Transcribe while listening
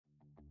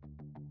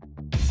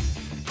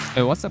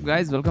Hey, what's up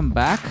guys, welcome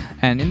back,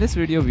 and in this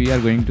video we are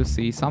going to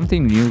see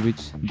something new which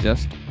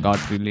just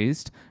got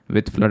released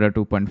with Flutter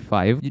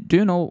 2.5. Do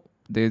you know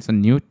there's a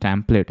new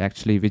template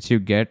actually which you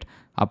get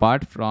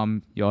apart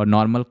from your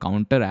normal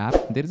counter app?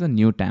 There is a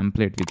new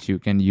template which you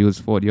can use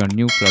for your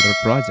new Flutter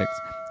projects,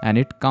 and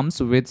it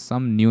comes with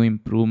some new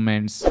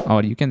improvements,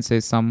 or you can say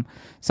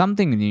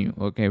something new,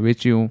 okay,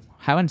 which you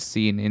haven't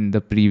seen in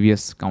the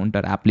previous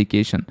counter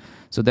application.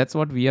 So that's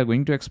what we are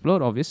going to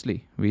explore.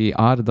 Obviously we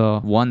are the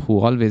one who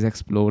always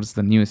explores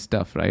the new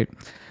stuff, right?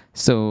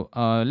 So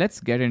let's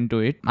get into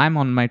it. I'm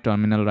on my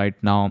terminal right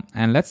now,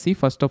 and let's see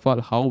first of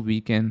all how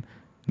we can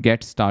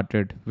get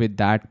started with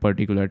that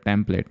particular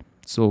template.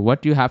 So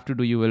what you have to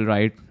do, you will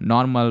write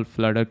normal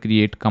flutter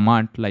create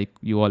command like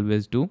you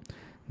always do.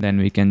 Then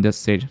we can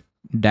just say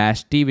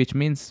 -t, which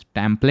means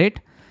template,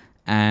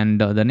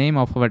 and the name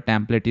of our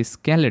template is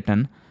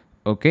skeleton.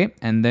 Okay,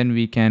 and then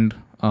we can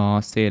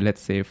say,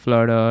 let's say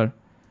Flutter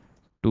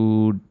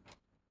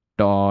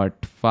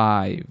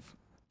 2.5.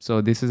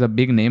 so this is a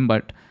big name,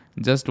 but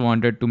just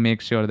wanted to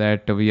make sure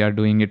that we are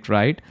doing it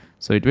right.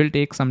 So it will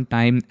take some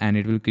time and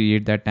it will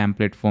create that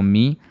template for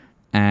me,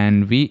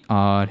 and we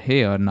are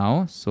here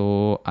now.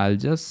 So I'll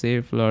just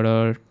say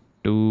Flutter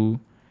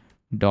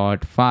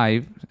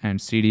 2.5 and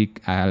cd.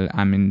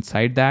 I'm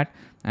inside that,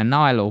 and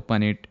now I'll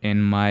open it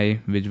in my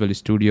Visual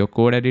Studio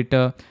Code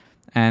editor,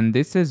 and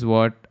this is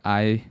what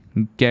I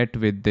get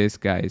with this,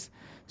 guys.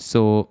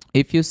 So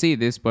if you see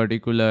this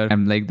particular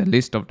like the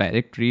list of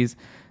directories,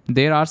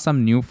 there are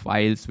some new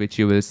files which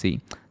you will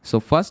see. So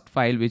first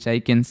file which I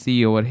can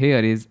see over here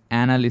is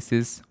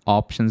analysis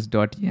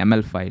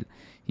options.yaml file.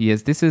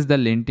 Yes, this is the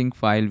linting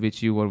file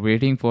which you were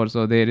waiting for.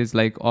 So there is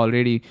like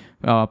already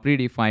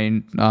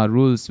predefined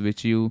rules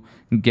which you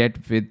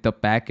get with the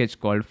package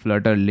called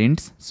Flutter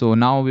Links. So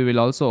now we will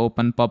also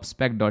open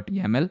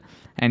pubspec.yaml,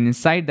 and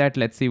inside that,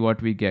 let's see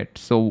what we get.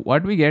 So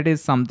what we get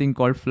is something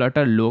called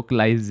Flutter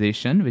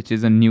Localization, which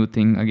is a new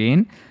thing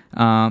again.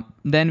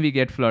 Then we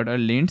get Flutter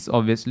Links,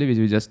 obviously, which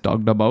we just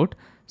talked about.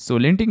 So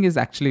linting is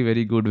actually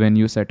very good when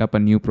you set up a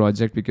new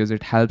project because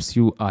it helps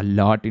you a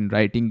lot in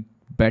writing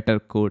better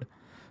code.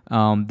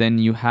 Then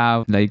you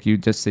have, like, you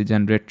just say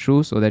generate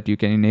true, so that you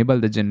can enable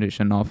the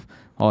generation of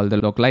all the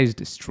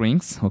localized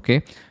strings,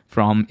 okay,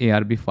 from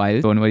ARB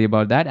files. Don't worry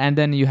about that. And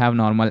then you have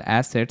normal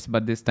assets,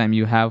 but this time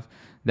you have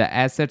the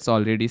assets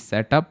already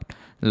set up.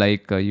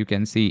 Like you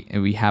can see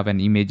we have an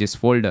images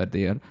folder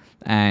there,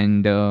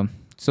 and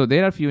so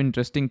there are a few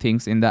interesting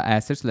things in the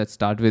assets. Let's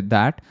start with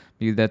that,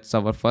 because that's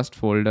our first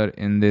folder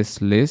in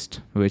this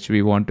list which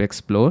we want to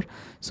explore.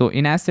 So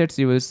in assets,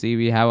 you will see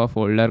we have a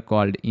folder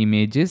called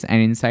images,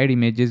 and inside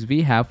images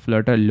we have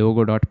Flutter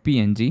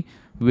logo.png,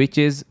 which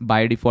is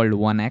by default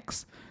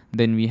 1x.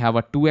 Then we have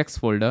a 2x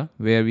folder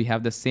where we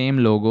have the same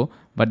logo,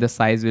 but the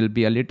size will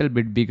be a little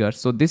bit bigger.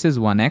 So this is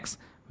 1x,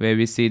 where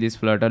we see this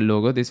Flutter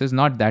logo. This is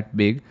not that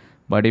big,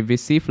 but if we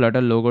see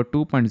Flutter logo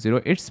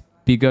 2.0, it's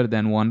bigger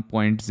than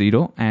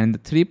 1.0, and the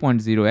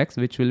 3.0x,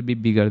 which will be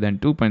bigger than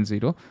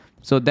 2.0.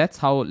 So that's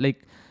how,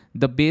 like,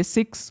 the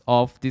basics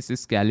of this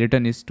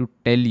skeleton is to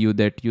tell you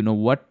that, you know,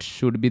 what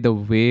should be the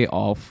way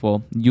of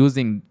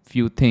using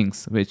few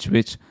things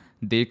which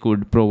they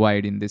could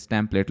provide in this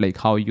template, like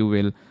how you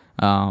will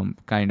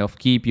kind of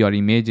keep your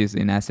images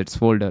in assets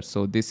folder.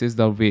 So this is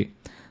the way.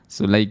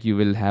 So like you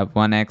will have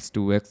 1x,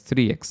 2x,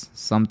 3x,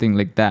 something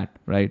like that,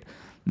 right?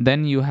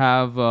 Then you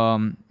have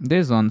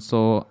there's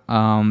also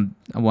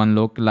one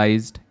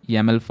localized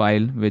YAML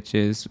file, which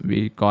is,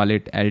 we call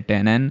it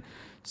L10N.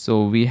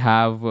 So we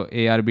have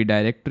ARB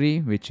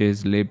directory, which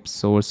is lib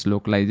source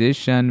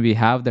localization. We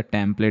have the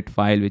template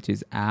file, which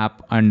is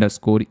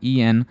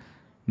app_en.arb,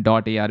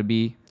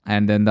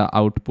 and then the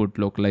output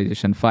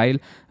localization file.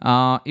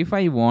 If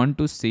I want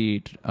to see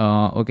it,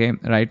 okay,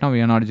 right now we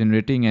are not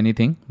generating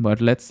anything,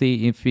 but let's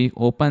see if we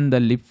open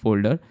the lib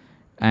folder.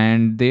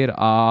 And there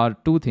are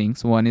two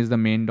things. One is the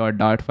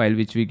main.dart file,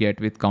 which we get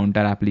with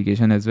counter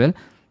application as well.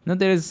 Now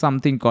there is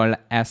something called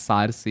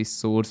src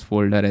source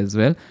folder as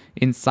well.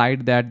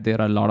 Inside that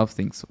there are a lot of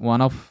things, one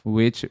of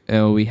which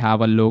we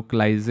have a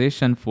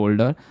localization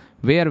folder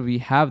where we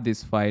have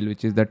this file,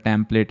 which is the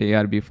template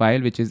ARB file,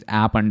 which is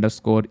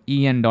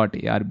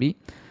app_en.arb.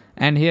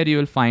 And here you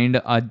will find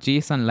a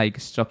JSON like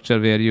structure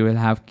where you will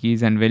have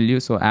keys and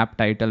values. So app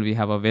title, we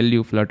have a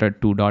value Flutter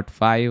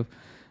 2.5.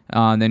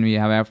 Then we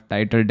have app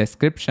title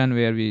description,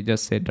 where we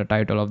just set the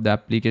title of the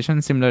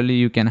application. Similarly,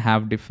 you can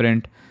have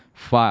different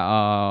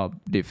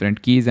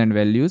keys and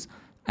values,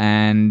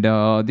 and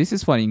this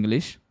is for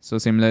English. So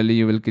similarly,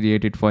 you will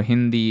create it for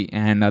Hindi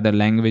and other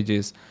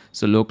languages.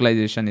 So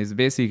localization is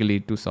basically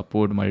to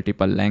support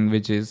multiple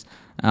languages,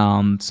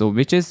 so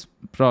which is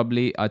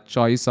probably a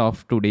choice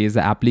of today's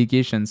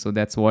application. So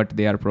that's what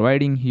they are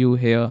providing you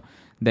here.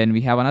 Then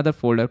we have another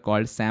folder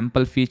called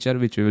sample feature,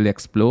 which we will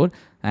explore.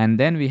 And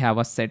then we have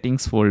a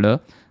settings folder,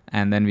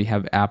 and then we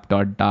have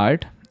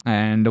app.dart.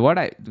 And what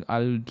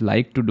I'll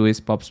like to do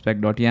is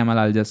pubspec.yaml.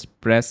 I'll just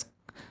press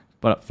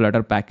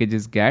Flutter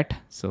packages get,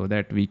 so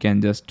that we can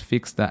just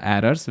fix the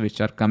errors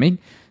which are coming.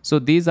 So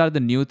these are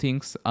the new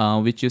things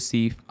which you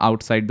see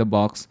outside the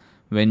box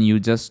when you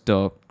just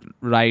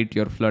write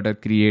your Flutter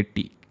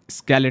create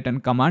skeleton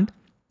command.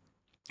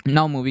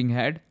 Now moving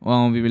ahead,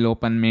 we will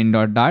open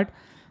main.dart,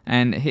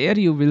 and here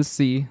you will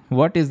see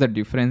what is the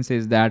difference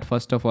is that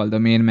first of all the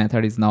main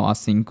method is now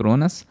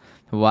asynchronous.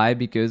 Why?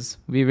 Because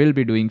we will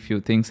be doing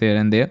few things here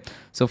and there.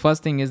 So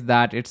first thing is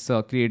that it's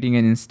creating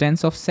an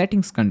instance of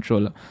settings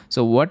controller.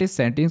 So what is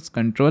settings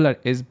controller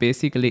is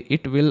basically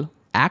it will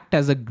act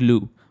as a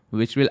glue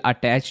which will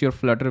attach your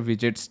Flutter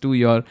widgets to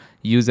your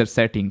user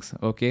settings.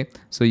 Okay,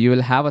 so you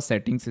will have a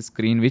settings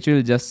screen which you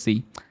will just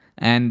see,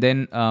 and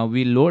then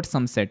we load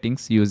some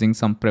settings using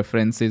some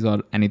preferences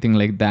or anything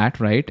like that,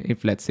 right?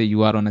 If let's say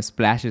you are on a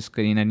splash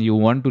screen and you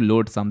want to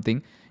load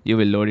something, you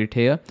will load it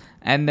here,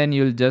 and then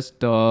you'll just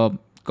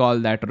call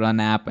that run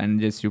app and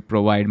just you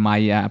provide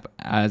my app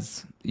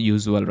as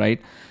usual,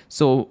 right?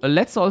 So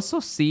let's also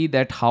see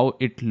that how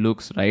it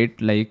looks, right?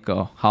 Like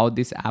how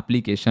this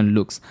application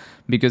looks,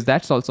 because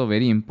that's also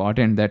very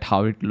important, that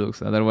how it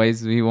looks.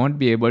 Otherwise we won't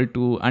be able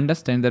to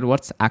understand that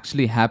what's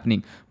actually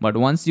happening. But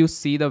once you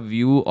see the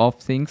view of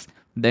things,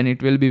 then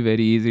it will be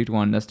very easy to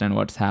understand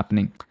what's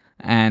happening.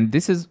 And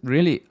this is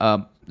really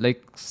a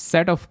like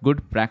set of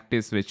good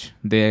practice which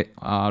they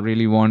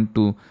really want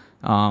to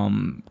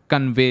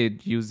convey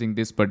using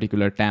this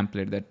particular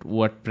template, that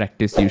what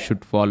practice you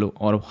should follow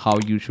or how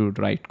you should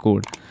write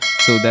code.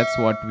 So that's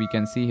what we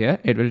can see here.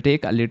 It will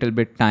take a little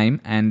bit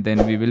time, and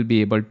then we will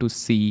be able to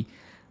see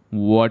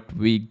what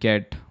we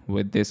get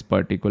with this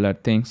particular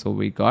thing. So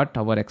we got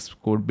our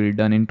Xcode build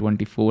done in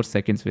 24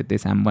 seconds with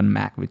this M1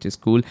 Mac, which is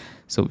cool.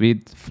 So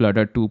with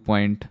Flutter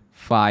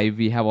 2.5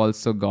 we have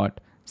also got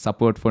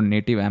support for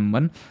native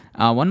M1.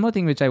 One more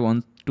thing which I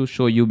want to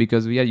show you,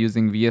 because we are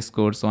using VS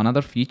Code, so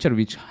another feature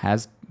which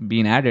has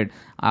been added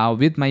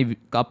with my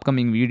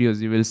upcoming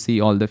videos, you will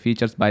see all the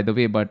features by the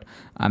way, but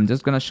I'm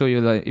just gonna show you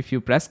that if you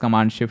press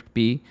Command Shift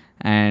P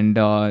and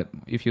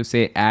if you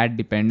say add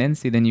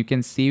dependency, then you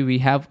can see we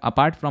have,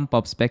 apart from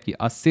PubSpec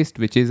assist,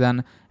 which is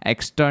an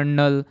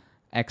external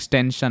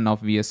extension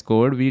of VS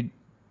Code, we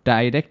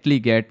directly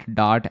get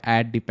dot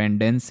add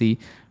dependency,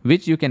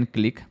 which you can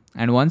click,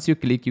 and once you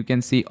click you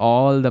can see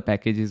all the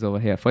packages over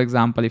here. For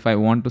example, if I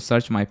want to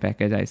search my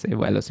package, I say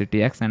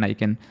velocity x and I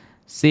can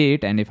see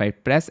it, and if I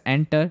press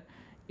enter,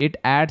 it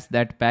adds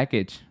that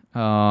package.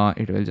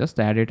 It will just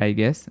add it, I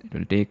guess. It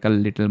will take a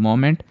little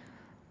moment,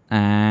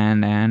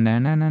 and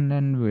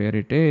where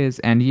it is,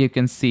 and you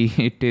can see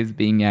it is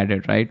being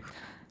added, right?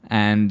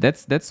 And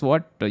that's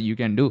what you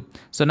can do.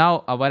 So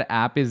now our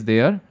app is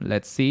there,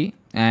 let's see,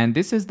 and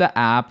this is the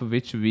app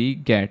which we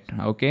get.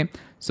 Okay,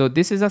 so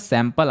this is a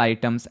sample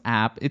items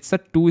app. It's a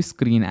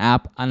 2-screen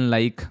app,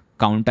 unlike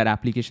counter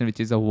application which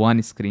is a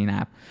 1-screen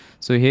app.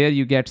 So here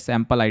you get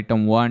sample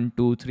item 1,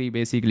 2, 3.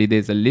 Basically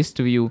there's a list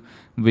view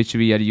which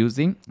we are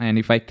using, and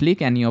if I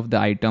click any of the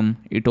item,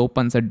 it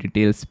opens a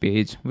details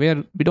page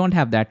where we don't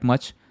have that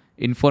much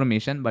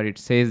information, but it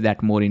says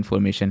that more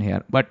information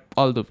here. But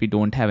although we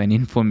don't have any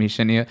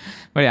information here,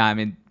 but yeah, I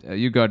mean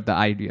you got the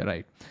idea,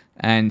 right?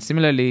 And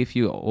similarly, if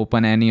you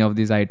open any of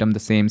these items, the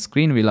same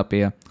screen will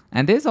appear.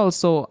 And there's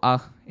also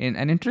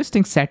an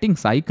interesting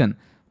settings icon.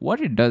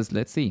 What it does,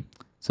 let's see.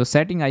 So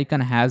setting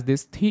icon has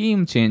this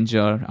theme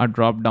changer, a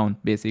drop down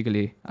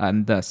basically,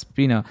 and the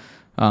spinner.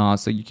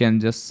 So you can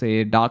just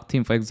say dark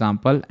theme, for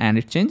example, and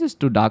it changes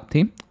to dark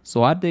theme.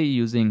 So are they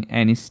using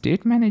any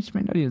state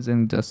management or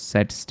using just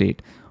set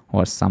state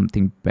or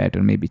something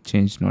better, maybe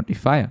change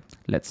notifier?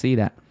 Let's see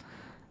that.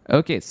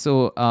 Okay,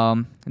 so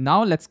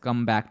now let's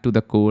come back to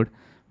the code.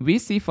 We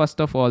see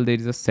first of all there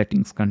is a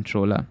settings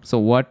controller. So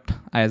what,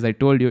 as I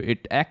told you,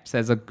 it acts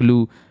as a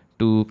glue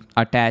to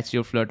attach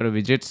your Flutter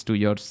widgets to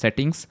your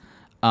settings,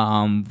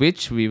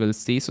 which we will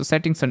see. So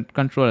settings and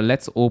controller,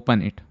 let's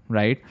open it,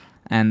 right?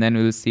 And then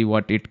we'll see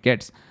what it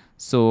gets.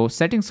 So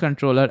settings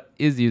controller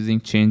is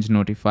using change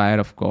notifier,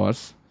 of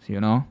course,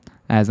 you know,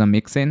 as a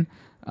mix-in.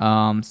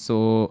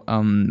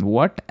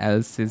 What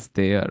else is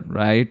there,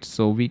 right?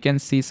 So we can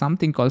see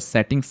something called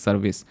settings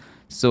service.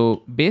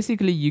 So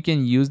basically you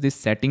can use this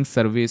settings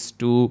service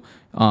to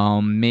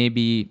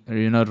maybe,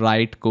 you know,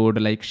 write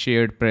code like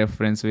shared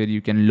preference where you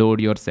can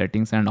load your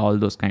settings and all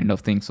those kind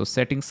of things. So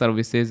settings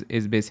services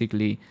is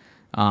basically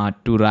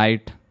to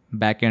write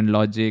backend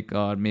logic,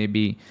 or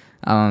maybe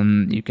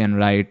you can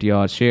write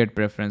your shared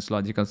preference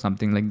logic or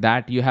something like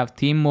that. You have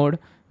theme mode,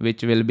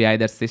 which will be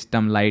either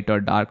system light or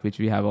dark, which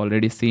we have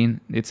already seen.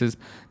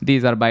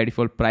 These are by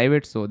default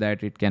private so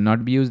that it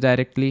cannot be used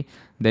directly.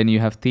 Then you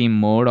have theme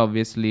mode,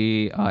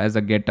 obviously, as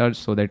a getter,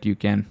 so that you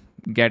can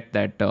get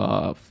that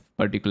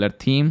particular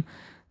theme.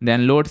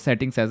 Then load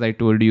settings, as I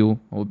told you,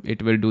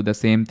 it will do the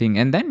same thing.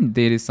 And then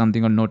there is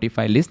something on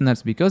notify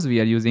listeners, because we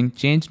are using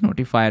change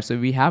notifier, so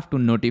we have to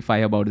notify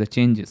about the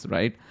changes,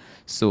 right?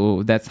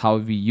 So that's how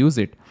we use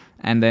it.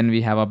 And then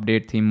we have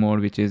update theme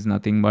mode, which is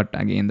nothing but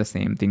again the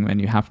same thing when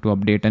you have to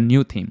update a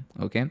new theme.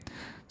 Okay,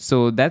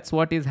 so that's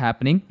what is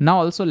happening. Now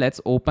also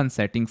let's open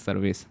settings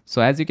service.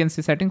 So as you can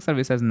see, settings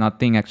service has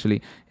nothing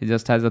actually. It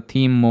just has a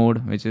theme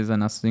mode, which is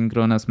an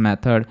asynchronous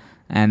method,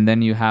 and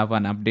then you have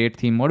an update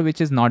theme mode, which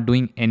is not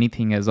doing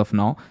anything as of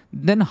now.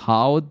 Then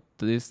how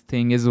this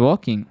thing is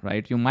working,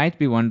 right? You might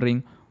be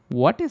wondering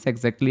what is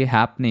exactly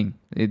happening.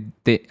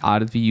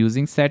 Are we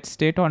using set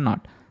state or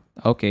not?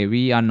 Okay,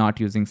 we are not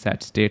using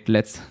set state.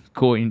 Let's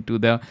go into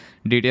the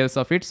details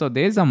of it. So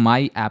there's a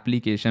my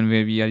application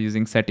where we are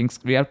using settings.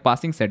 We are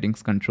passing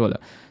settings controller.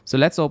 So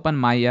let's open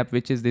my app,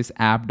 which is this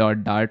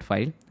app.dart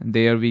file.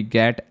 There we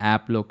get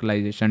app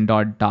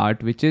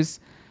localization.dart,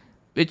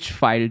 which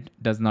file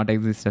does not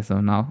exist as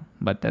of now,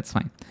 but that's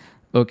fine.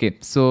 Okay,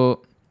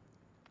 so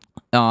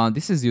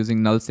this is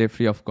using null save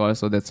free, of course,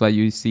 so that's why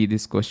you see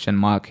this question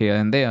mark here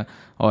and there,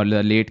 or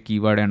the late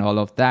keyword and all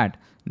of that.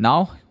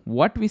 Now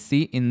what we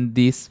see in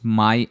this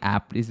my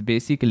app is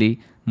basically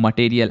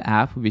material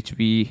app, which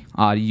we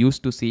are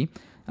used to see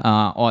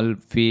all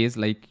phase,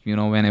 like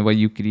whenever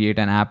you create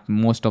an app,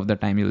 most of the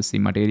time you'll see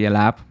material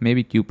app,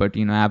 maybe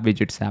Cupertino app,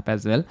 widgets app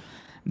as well.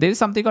 There is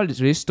something called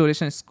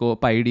restoration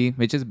scope ID,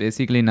 which is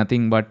basically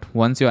nothing but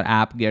once your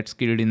app gets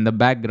killed in the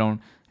background,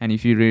 and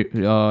if you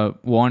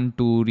want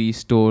to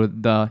restore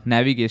the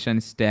navigation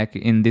stack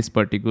in this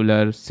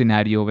particular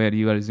scenario where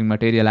you are using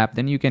material app,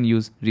 then you can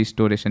use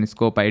restoration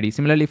scope ID.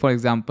 Similarly, for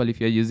example, if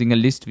you're using a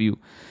list view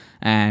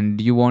and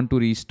you want to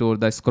restore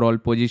the scroll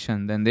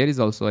position, then there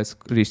is also a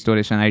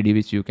restoration ID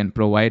which you can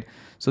provide.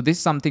 So this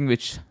is something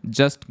which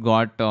just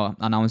got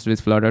announced with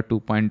Flutter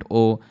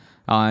 2.0.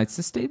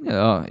 It's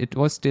still it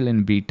was still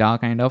in beta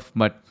kind of,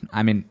 but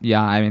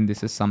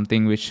this is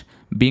something which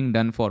being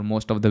done for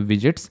most of the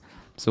widgets.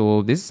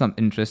 So this is some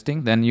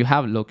interesting. Then you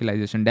have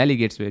localization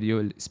delegates, where you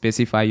will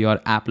specify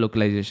your app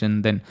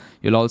localization. Then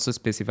you'll also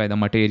specify the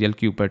material,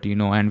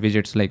 Cupertino, and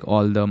widgets, like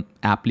all the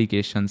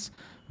applications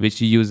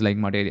which you use, like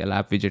material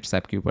app, widgets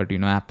app,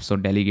 Cupertino app. So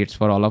delegates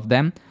for all of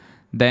them.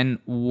 Then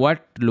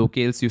what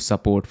locales you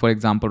support. For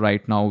example,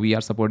 right now we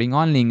are supporting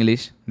only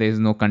English. There is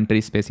no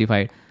country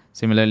specified.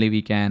 Similarly,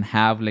 we can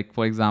have, like,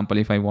 for example,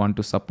 if I want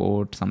to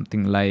support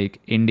something like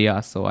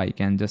India, so I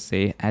can just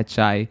say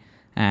HI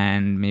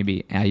and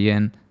maybe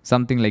IN,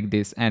 something like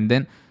this. And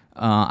then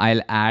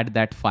I'll add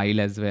that file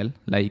as well,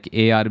 like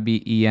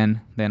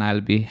ARBEN. Then I'll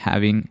be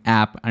having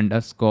app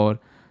underscore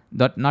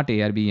dot, not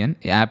ARBEN,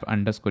 app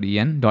underscore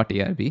en dot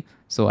ARB.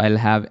 So I'll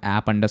have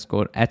app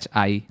underscore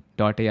HI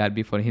dot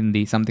ARB for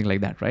Hindi, something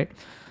like that, right?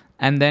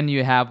 And then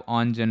you have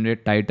on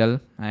generate title,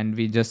 and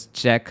we just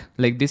check,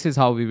 like, this is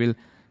how we will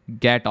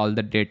get all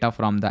the data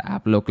from the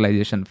app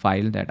localization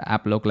file, that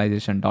app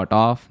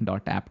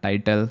localization.off.app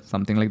title,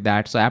 something like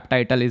that. So app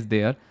title is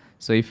there.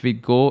 So if we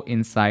go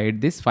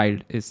inside, this file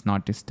is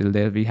not still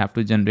there, we have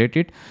to generate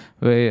it.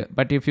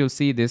 But if you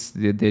see this,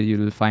 there you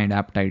will find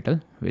app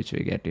title, which we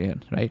get here,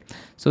 right?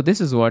 So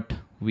this is what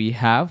we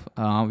have.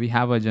 We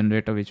have a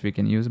generator which we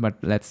can use, but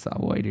let's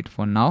avoid it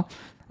for now.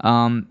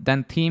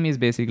 Then theme is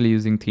basically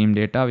using theme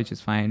data, which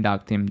is fine.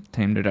 Dark theme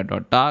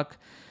data.dark.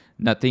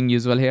 Nothing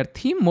usual here.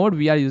 Theme mode,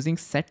 we are using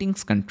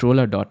settings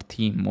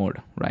controller.theme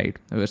mode, right?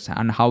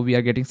 And how we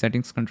are getting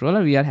settings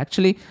controller, we are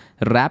actually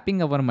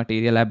wrapping our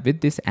material app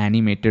with this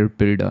animated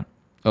builder.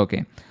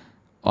 Okay.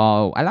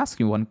 I'll ask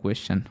you one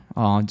question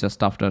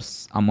just after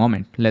a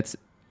moment. Let's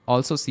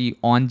also see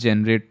on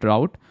generate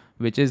route,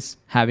 which is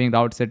having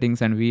route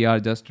settings, and we are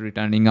just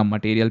returning a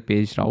material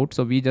page route.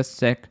 So we just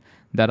check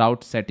the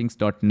route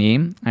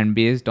settings.name, and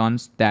based on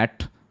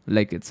that,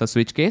 like, it's a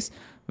switch case.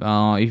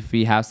 If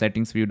we have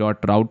settings view dot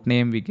route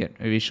name,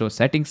 we show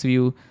settings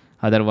view.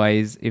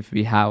 Otherwise, if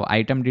we have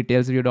item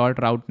details view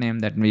dot route name,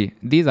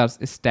 these are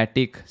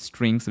static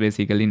strings,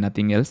 basically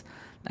nothing else.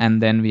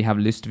 And then we have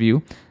list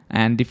view,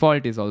 and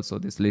default is also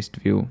this list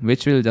view,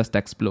 which we'll just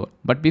explore.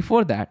 But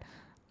before that,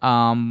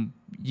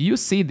 you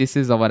see, this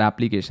is our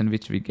application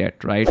which we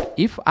get, right?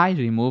 If I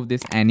remove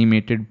this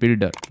animated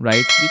builder,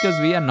 right, because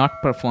we are not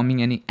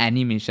performing any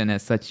animation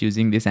as such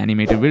using this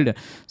animated builder.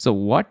 So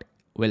what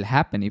will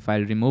happen if I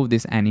remove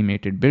this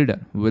animated builder?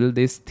 Will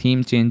this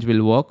theme change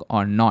will work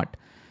or not?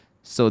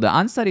 So the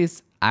answer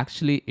is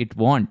actually it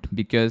won't,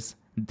 because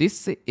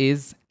this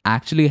is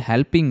actually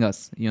helping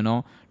us,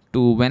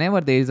 to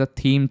whenever there is a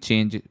theme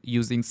change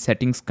using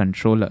settings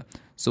controller.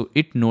 So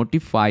it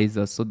notifies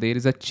us. So there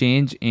is a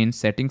change in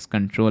settings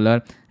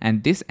controller,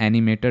 and this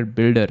animated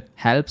builder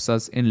helps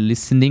us in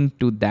listening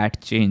to that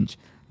change.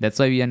 That's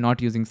why we are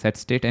not using set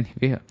state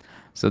anywhere.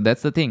 So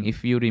that's the thing.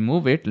 If you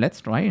remove it,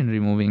 let's try and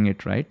removing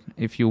it, right?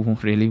 If you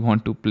really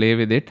want to play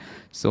with it.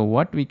 So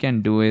what we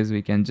can do is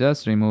we can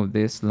just remove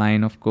this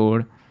line of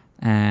code,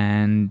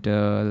 and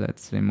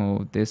let's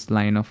remove this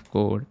line of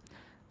code.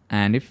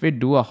 And if we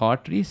do a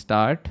hot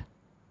restart,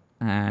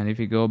 and if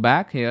we go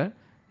back here,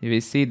 you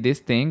will see this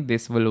thing,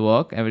 this will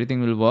work,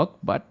 everything will work,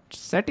 but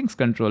settings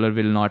controller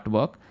will not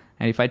work.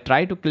 And if I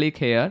try to click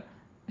here,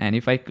 and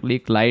if I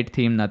click light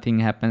theme, nothing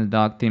happens,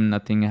 dark theme,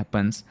 nothing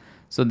happens.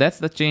 So that's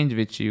the change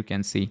which you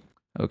can see.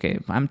 Okay,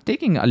 I'm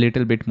taking a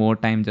little bit more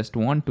time, just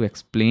want to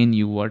explain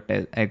you what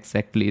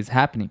exactly is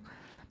happening.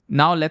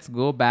 Now let's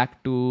go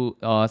back to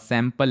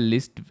sample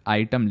list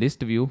item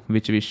list view,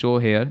 which we show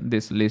here.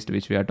 This list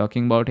which we are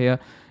talking about here,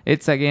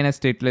 it's again a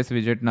stateless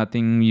widget.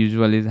 Nothing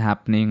usual is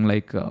happening,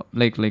 like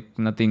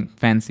nothing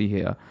fancy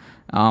here.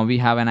 We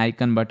have an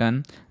icon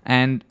button,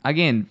 and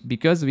again,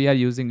 because we are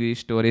using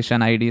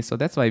restoration ID, so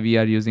that's why we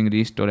are using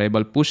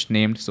restorable push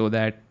named, so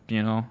that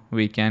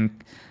we can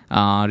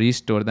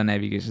restore the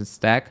navigation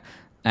stack.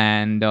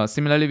 And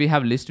similarly, we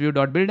have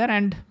listview.builder,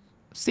 and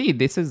see,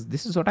 this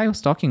is what I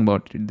was talking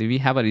about. We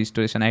have a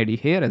restoration ID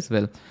here as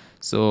well.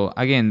 So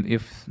again,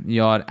 if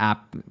your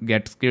app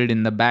gets killed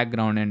in the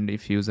background and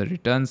if user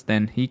returns,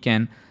 then he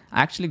can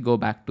actually go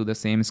back to the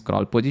same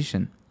scroll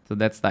position. So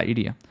that's the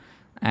idea.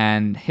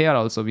 And here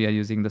also we are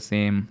using the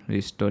same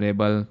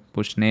restorable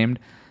push named.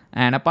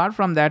 And apart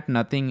from that,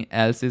 nothing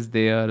else is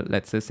there.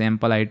 Let's say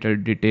sample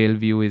item detail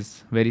view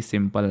is very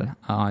simple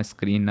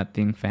screen,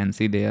 nothing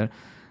fancy there.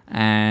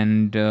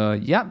 And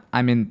yeah,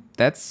 I mean,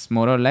 that's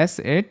more or less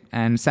it.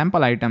 And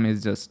sample item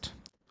is just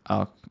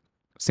a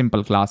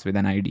simple class with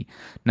an ID,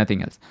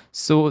 nothing else.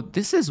 So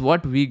this is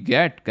what we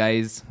get,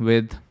 guys,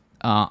 with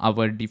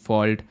our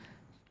default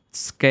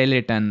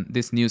skeleton,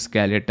 this new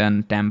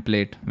skeleton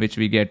template which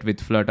we get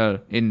with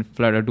Flutter in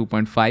Flutter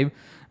 2.5.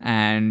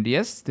 And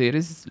yes, there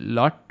is a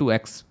lot to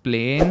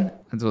explain,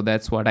 so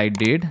that's what I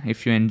did.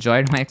 If you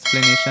enjoyed my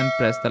explanation,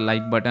 press the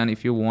like button.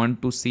 If you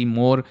want to see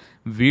more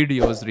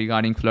videos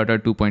regarding Flutter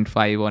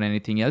 2.5 or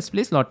anything else,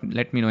 please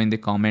let me know in the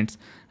comments,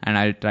 and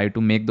I'll try to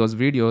make those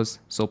videos.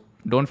 So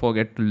don't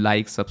forget to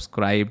like,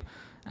 subscribe,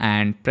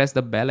 and press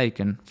the bell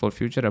icon for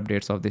future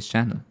updates of this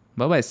channel.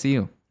 Bye bye, see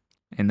you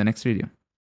in the next video.